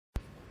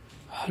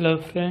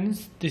Hello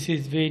friends, this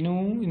is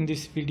Venu. In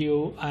this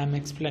video I am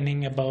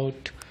explaining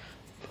about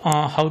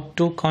how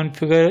to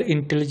configure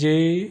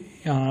Intellij,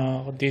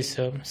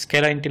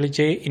 Scala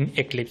Intellij in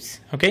Eclipse.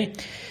 Okay,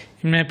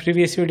 in my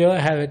previous video I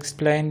have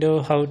explained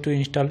how to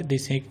install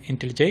this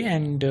Intellij,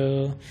 and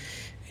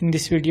in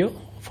this video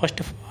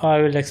first of all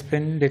I will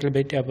explain a little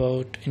bit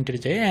about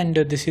Intellij, and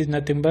this is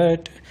nothing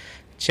but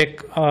check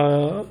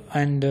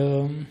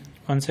and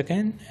 1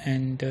 second,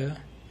 and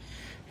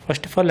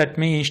first of all let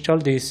me install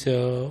this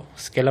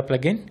Scala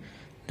plugin.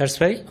 That's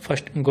why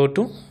first go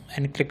to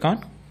and click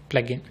on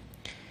plugin.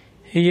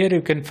 Here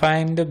you can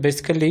find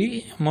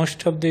basically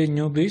most of the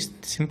newbies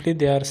simply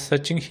they are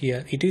searching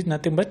here. It is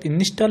nothing but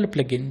install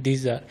plugin.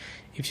 These are,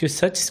 if you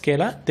search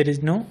Scala, there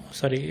is no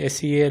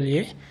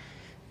SCALA,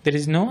 there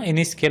is no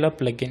any Scala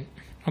plugin.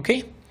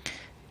 Okay,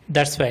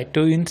 that's why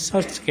to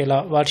install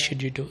Scala what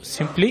should you do?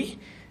 Simply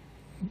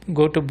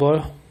go to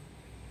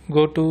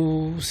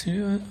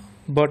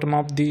bottom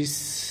of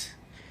this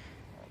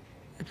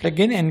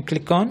plugin and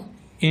click on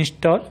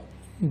install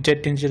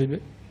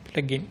Intellij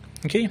plugin.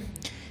 Okay,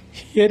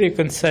 here you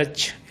can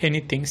search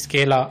anything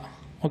Scala.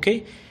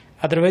 Okay,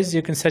 otherwise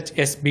you can search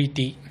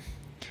SBT.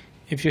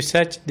 If you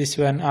search this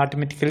one,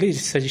 automatically it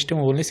suggests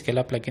only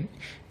Scala plugin.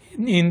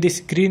 In this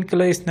green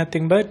color is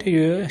nothing but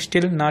you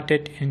still not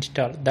yet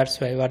installed.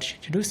 That's why what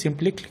should you do?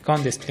 Simply click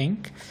on this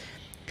link,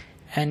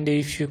 and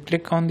if you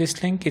click on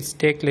this link it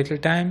take little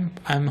time.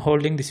 I'm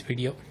holding this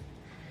video,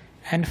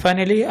 and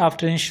finally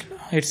after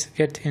it's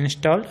get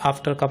installed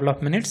after a couple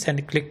of minutes,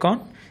 and click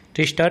on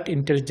restart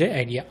Intellij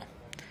idea.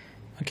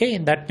 Okay,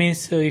 that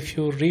means if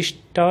you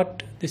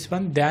restart this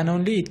one, then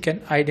only it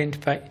can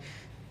identify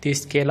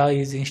this Scala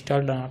is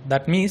installed or not.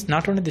 That means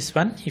not only this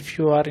one, if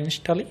you are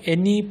installing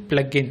any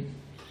plugin,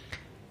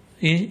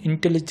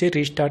 Intellij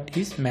restart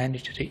is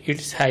mandatory.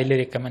 It's highly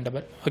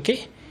recommendable.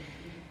 Okay,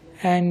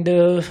 and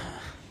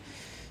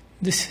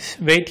this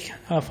wait,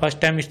 first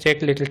time it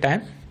take little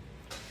time,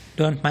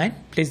 don't mind,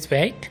 please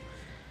wait.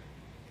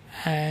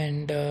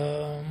 And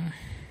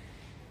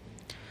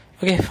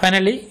okay,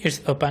 finally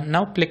it's open.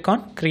 Now click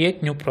on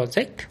create new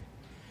project.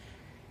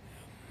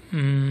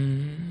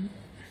 And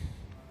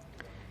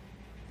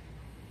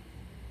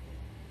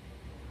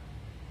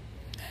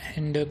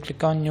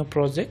click on new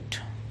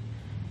project.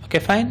 Okay,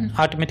 fine.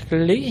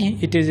 Automatically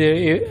it is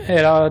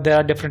there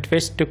are different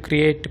ways to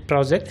create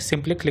project.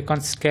 Simply click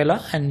on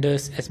Scala and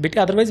SBT.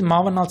 Otherwise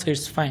Maven also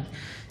is fine,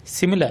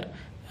 similar,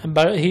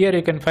 but here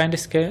you can find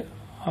Scala.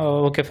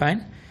 Okay,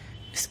 fine,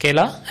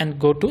 Scala, and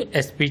go to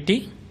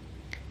SBT,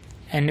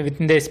 and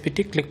within the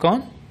SBT click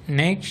on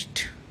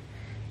next,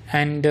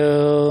 and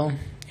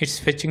it's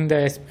fetching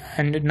the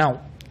and now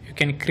you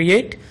can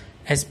create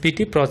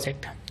SBT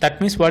project.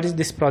 That means what is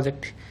this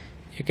project?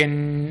 You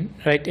can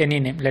write any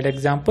name. Let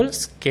example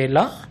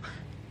Scala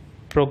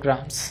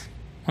programs.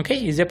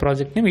 Okay, is a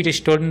project name. It is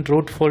stored in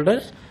root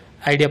folder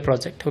idea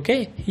project.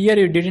 Okay, here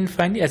you didn't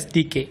find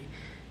SDK.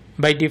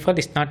 By default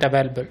it's not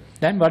available.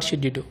 Then what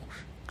should you do?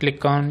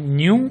 Click on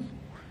new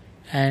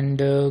and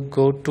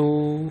go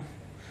to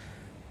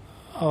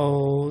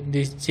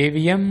this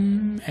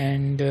JVM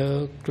and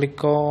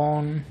click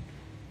on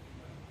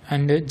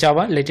and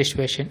Java latest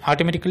version.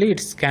 Automatically it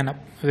scan up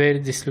where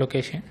is this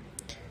location.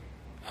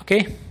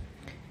 Okay,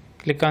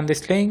 click on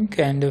this link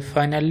and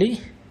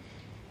finally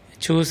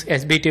choose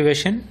SBT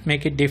version,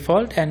 make it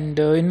default. And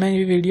in my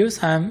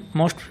videos I am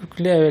most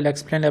frequently I will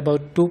explain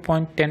about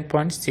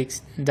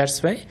 2.10.6.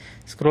 that's why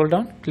scroll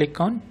down, click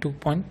on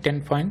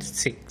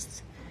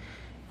 2.10.6.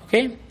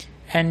 okay,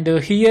 and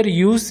here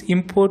use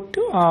import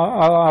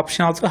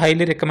option also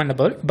highly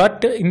recommendable,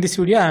 but in this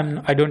video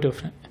I don't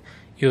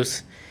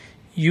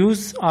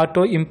use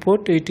auto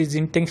import. It is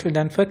intentionally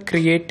done for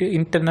create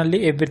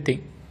internally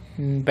everything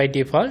by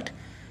default.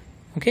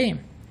 Okay,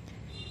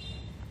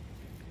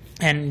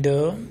 and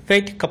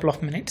wait a couple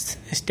of minutes.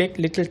 It take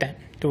little time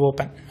to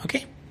open.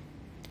 Okay,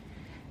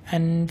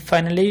 and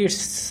finally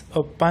it's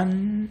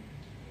open.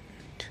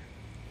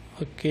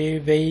 Okay,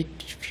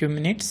 wait few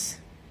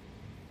minutes.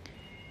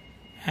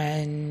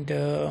 And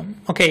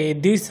okay,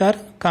 these are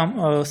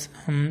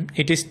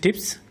it is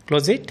tips,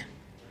 close it,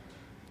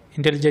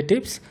 Intellij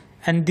tips,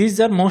 and these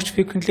are most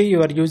frequently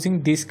you are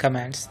using these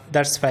commands.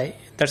 That's why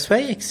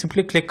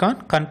simply click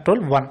on Alt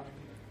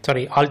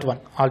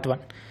 1,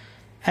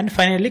 and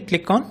finally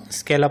click on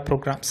Scala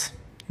programs.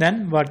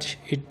 Then what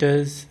it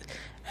does,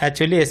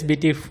 actually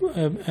SBT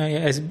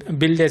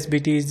build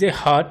SBT is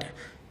hard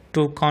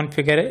to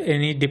configure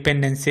any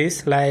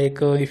dependencies,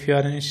 like if you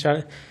are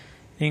installing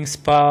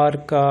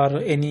Spark or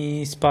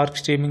any Spark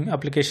streaming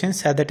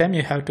applications, at the time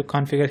you have to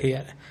configure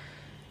here.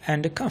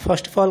 And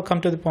first of all, come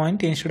to the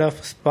point, instead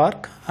of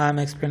Spark I am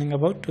explaining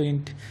about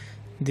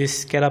this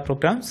Scala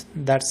programs.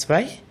 That's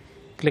why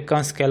click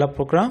on Scala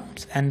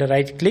programs and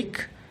right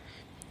click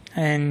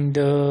and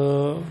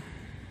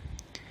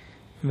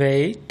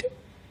wait,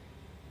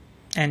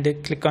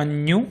 and click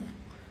on new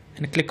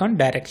and click on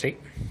directory.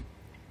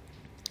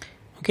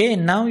 Okay,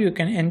 now you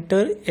can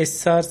enter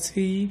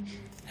src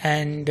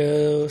and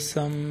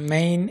some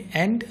main,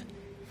 and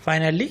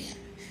finally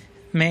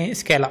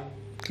Scala.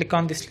 click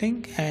on this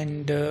link,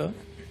 and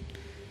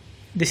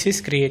this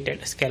is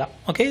created Scala.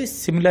 Okay,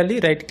 similarly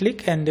right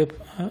click and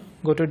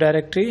go to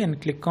directory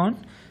and click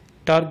on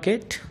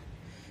target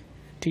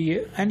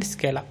and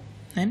Scala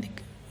and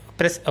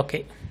press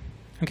OK.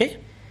 Okay,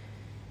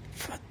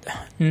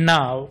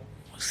 now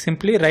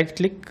simply right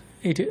click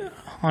it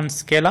on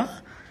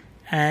Scala,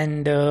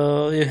 and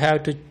you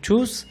have to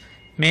choose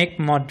make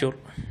module.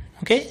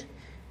 Okay,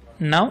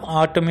 now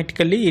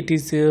automatically it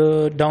is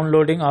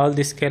downloading all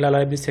the Scala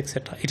libraries,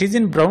 etc. It is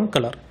in brown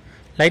color,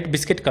 light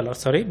biscuit color,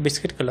 sorry,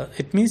 biscuit color.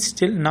 It means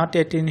still not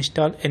yet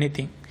install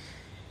anything.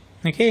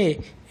 Okay,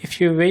 if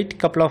you wait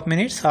couple of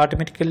minutes,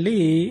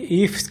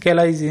 automatically if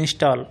Scala is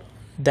installed,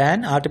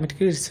 then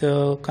automatically it's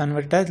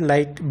converted as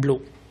light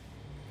blue.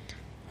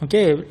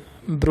 Okay,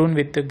 brown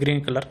with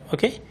green color.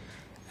 Okay,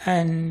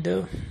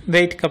 and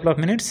wait couple of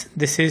minutes.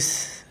 This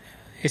is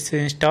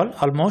installed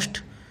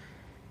almost.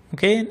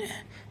 Okay,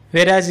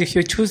 whereas if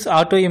you choose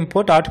auto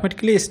import,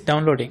 automatically it's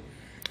downloading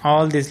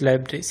all these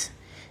libraries.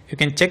 You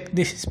can check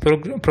this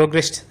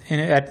progress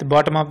at the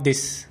bottom of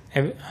this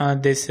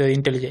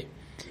Intellij.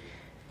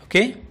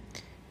 Okay,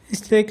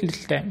 it's take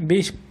little time.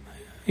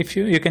 If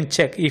you can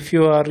check if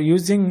you are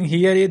using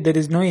here, there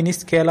is no any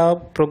Scala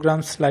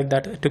programs like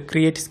that to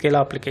create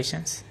Scala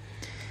applications.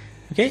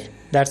 Okay,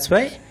 that's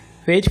why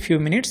wait few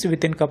minutes.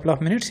 Within couple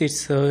of minutes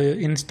it's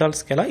install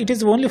Scala. It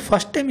is only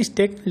first time it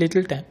take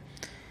little time.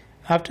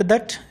 After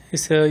that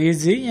it's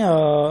easy.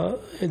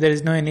 There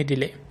is no any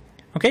delay.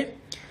 Okay,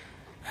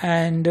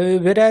 and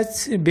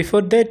whereas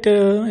before that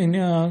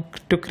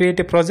to create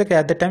a project,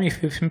 at the time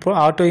if you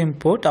auto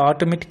import,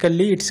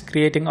 automatically it's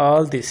creating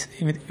all this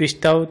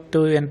without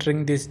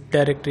entering this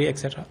directory,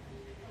 etc.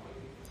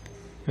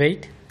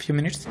 Wait few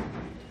minutes.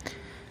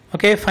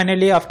 Okay,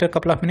 finally after a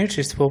couple of minutes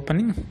it's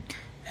opening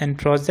and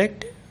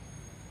project.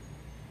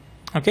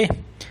 Okay,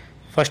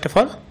 first of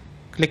all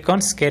click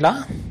on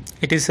Scala.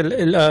 It is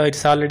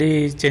it's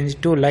already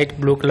changed to light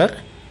blue color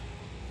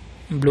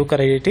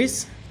it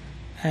is,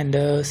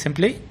 and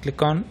simply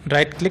click on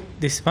right click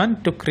this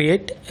one to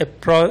create a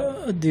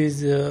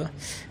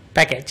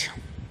package.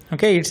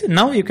 Okay, it's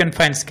now you can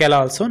find Scala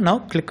also. Now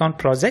click on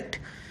project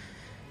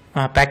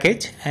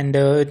package, and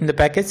in the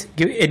package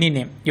give any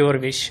name your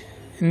wish.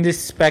 In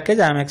this package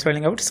I am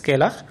explaining about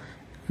Scala,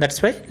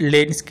 that's why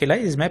Lane Scala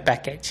is my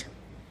package.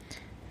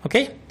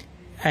 Okay,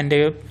 and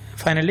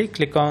finally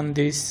click on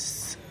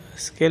this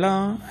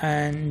Scala,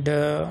 and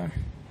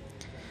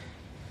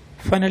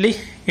finally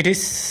it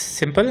is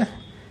simple,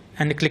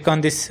 and click on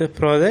this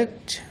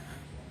project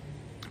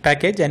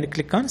package and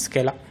click on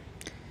Scala.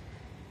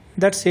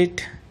 That's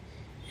it,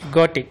 you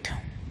got it.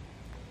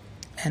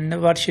 And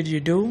what should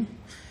you do?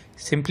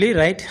 Simply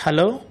write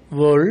hello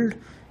world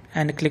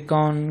and click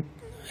on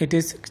it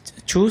is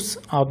choose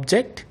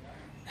object,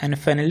 and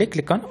finally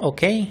click on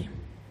OK.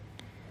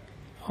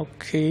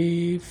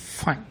 Okay,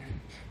 fine,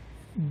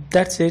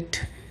 that's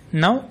it.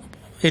 Now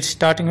it's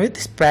starting with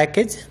this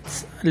package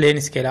Lane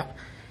Scala,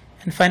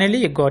 and finally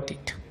you got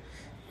it.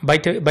 By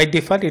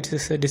default it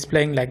is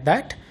displaying like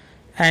that,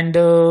 and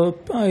to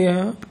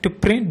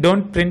print,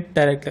 don't print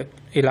directly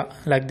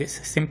like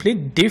this. Simply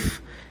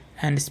diff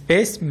and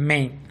space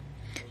main.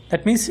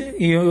 That means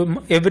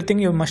everything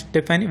you must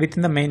define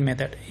within the main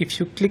method. If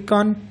you click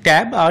on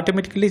tab,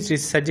 automatically it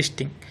is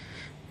suggesting,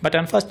 but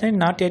unfortunately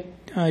not yet.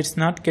 It's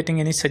not getting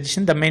any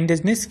suggestion. The main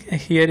business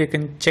here you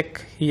can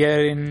check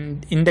here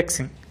in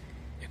indexing.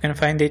 You can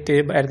find it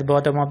at the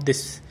bottom of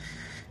this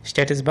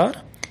status bar.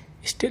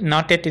 Still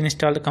not yet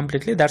installed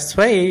completely. That's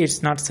why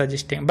it's not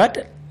suggesting.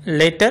 But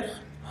later,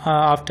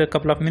 after a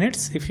couple of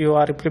minutes, if you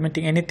are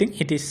implementing anything,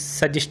 it is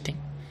suggesting.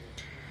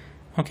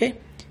 Okay,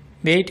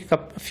 wait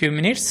a few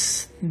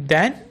minutes.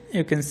 Then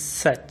you can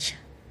search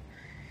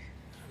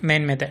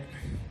main method.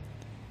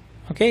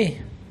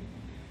 Okay.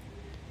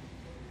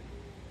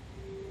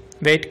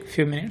 Wait a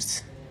few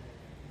minutes.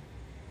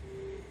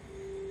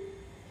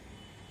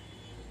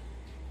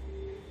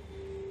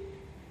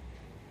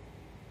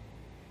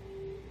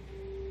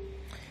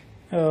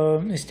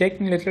 It's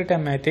taking a little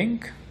time, I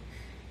think.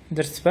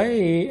 That's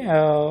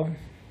why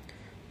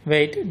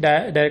wait,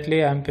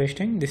 directly I'm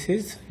pasting. This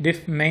is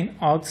diff main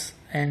aux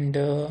and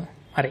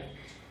array.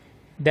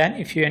 Then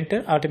if you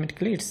enter,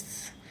 automatically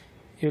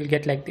you will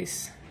get like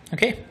this.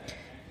 Okay,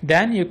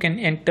 then you can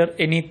enter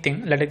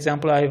anything. Like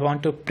example, I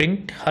want to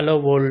print hello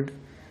world,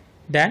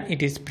 then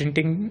it is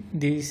printing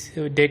this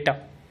data.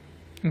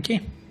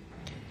 Okay,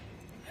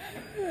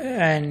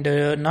 and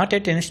not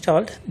yet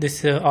installed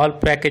this all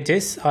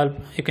packages. All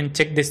you can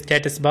check this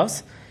status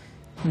bars.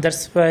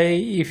 That's why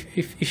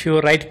if you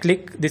right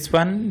click this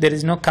one, there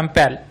is no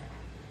compile.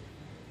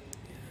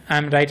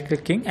 I'm right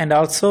clicking, and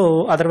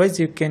also otherwise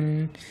you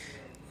can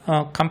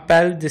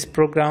compile this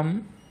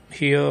program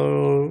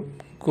here.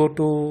 Go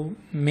to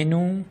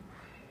menu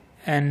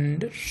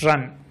and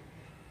run.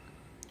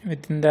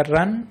 Within the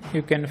run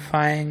you can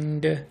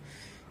find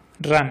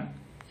run,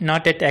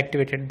 not yet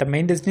activated. The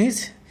main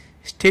business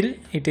still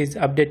it is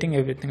updating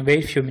everything.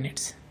 Wait few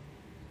minutes.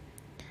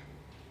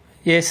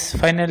 Yes,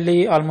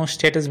 finally almost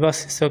status bar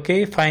is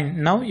okay.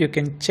 Fine. Now you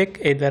can check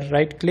either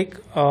right click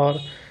or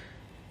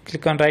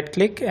click on right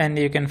click and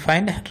you can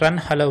find run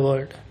hello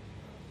world.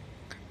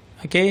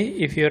 Okay,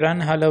 if you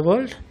run hello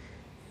world,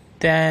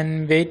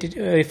 then wait,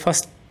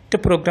 first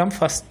program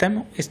first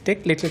time is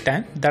take little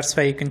time. That's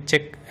why you can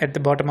check at the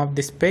bottom of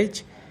this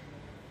page,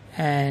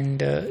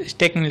 and it's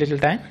taking little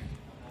time.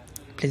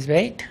 Please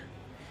wait.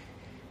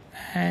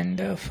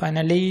 And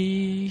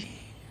finally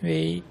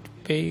wait,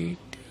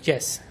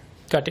 yes,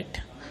 got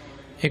it.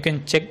 You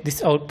can check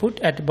this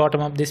output at the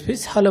bottom of this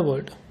page, hello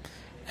world,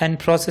 and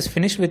process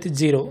finished with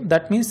 0.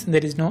 That means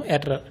there is no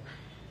error.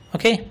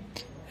 Okay,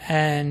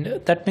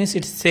 and that means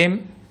it's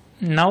same.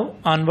 Now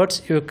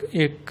onwards you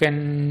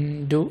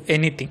can do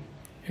anything.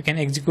 You can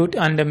execute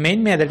on the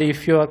main method.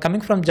 If you are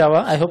coming from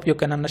Java, I hope you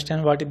can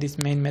understand what is this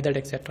main method,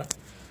 etc.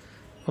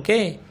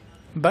 Okay,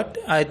 but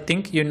I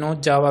think you know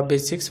Java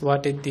basics,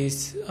 what is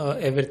this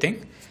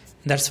everything.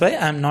 That's why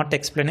I'm not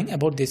explaining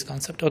about this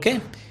concept. Okay,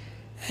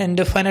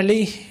 and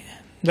finally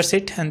that's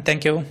it, and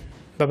thank you.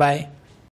 Bye bye.